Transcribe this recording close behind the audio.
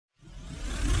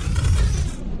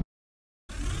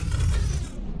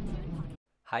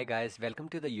Hi guys, welcome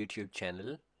to the YouTube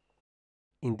channel.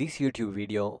 In this YouTube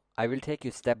video, I will take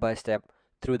you step by step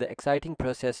through the exciting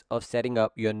process of setting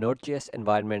up your Node.js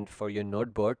environment for your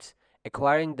nodebots,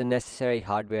 acquiring the necessary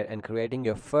hardware and creating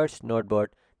your first nodebot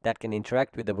that can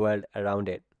interact with the world around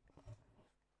it.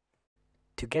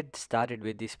 To get started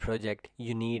with this project,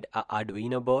 you need an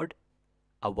Arduino board,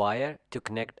 a wire to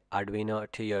connect Arduino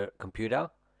to your computer,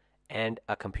 and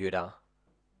a computer.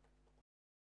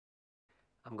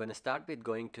 I'm going to start with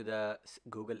going to the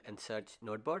Google and search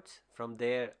nodebots. From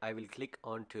there, I will click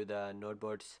onto the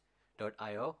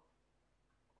nodebots.io.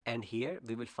 And here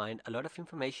we will find a lot of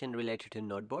information related to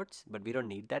nodebots, but we don't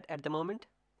need that at the moment.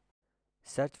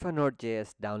 Search for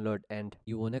Node.js download and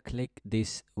you want to click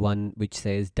this one which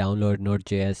says download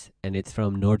Node.js and it's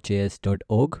from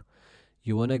nodejs.org.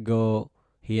 You want to go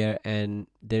here and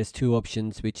there's two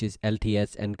options, which is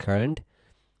LTS and current.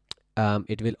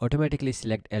 It will automatically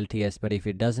select LTS, but if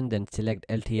it doesn't, then select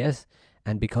LTS.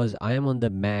 And because I am on the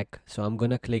Mac, so I'm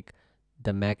gonna click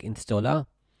the Mac installer.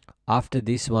 After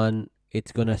this one,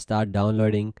 it's gonna start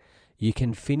downloading. You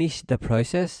can finish the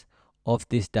process of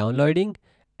this downloading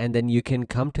and then you can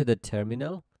come to the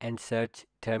terminal and search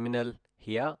terminal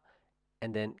here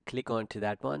and then click on to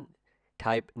that one,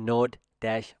 type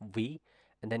node-v,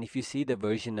 and then if you see the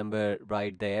version number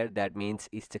right there, that means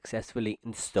it's successfully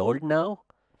installed now.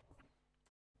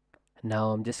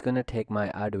 Now I'm just gonna take my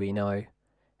Arduino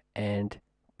and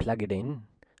plug it in.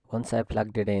 Once I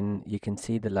plugged it in, you can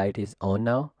see the light is on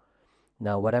now.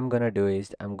 Now what I'm gonna do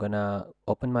is I'm gonna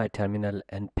open my terminal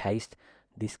and paste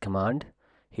this command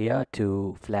here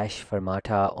to flash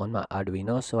Firmata on my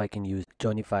Arduino so I can use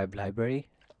Johnny 5 library.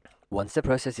 Once the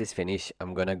process is finished,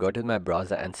 I'm gonna go to my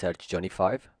browser and search Johnny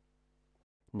 5.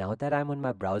 Now that I'm on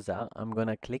my browser, I'm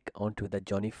gonna click onto the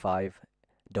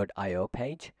johnny5.io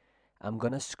page. I'm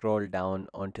gonna scroll down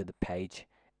onto the page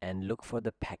and look for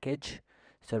the package.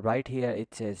 So right here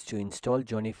it says to install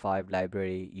Johnny 5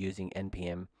 library using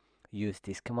npm, use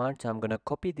this command. So I'm gonna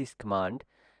copy this command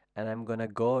and I'm gonna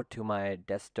go to my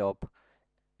desktop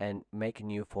and make a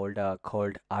new folder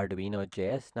called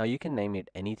Arduino.js. Now you can name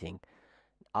it anything.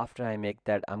 After I make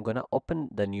that, I'm gonna open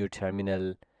the new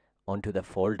terminal onto the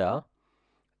folder,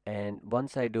 and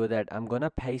once I do that, I'm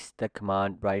gonna paste the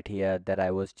command right here that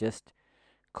I was just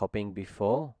copying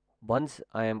before. Once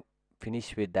I am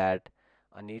finished with that,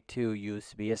 I need to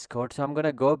use VS Code. So I'm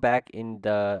gonna go back in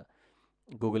the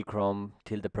Google Chrome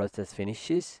till the process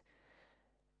finishes.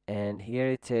 And here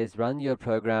it says run your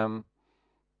program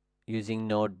using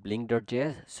node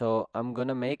blink.js. So I'm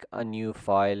gonna make a new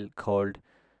file called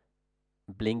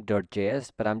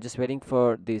blink.js, but I'm just waiting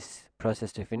for this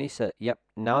process to finish. So yep,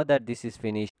 now that this is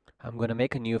finished, I'm gonna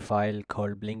make a new file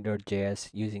called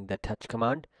blink.js using the touch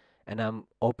command. And I'm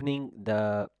opening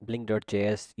the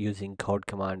blink.js using code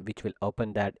command, which will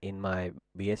open that in my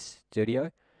VS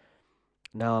Studio.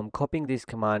 Now I'm copying this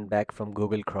command back from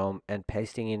Google Chrome and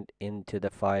pasting it into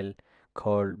the file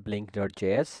called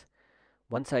blink.js.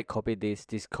 Once I copy this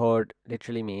code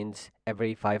literally means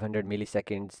every 500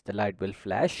 milliseconds the light will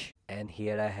flash. And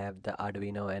here I have the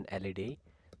Arduino and LED.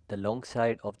 The long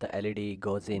side of the LED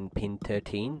goes in pin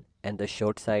 13 and the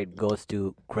short side goes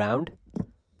to ground.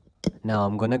 Now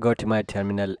I'm gonna go to my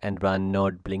terminal and run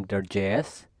node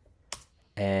blink.js,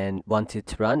 and once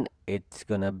it's run, it's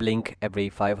gonna blink every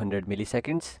 500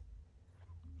 milliseconds.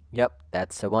 Yep,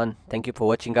 that's the one. Thank you for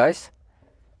watching, guys.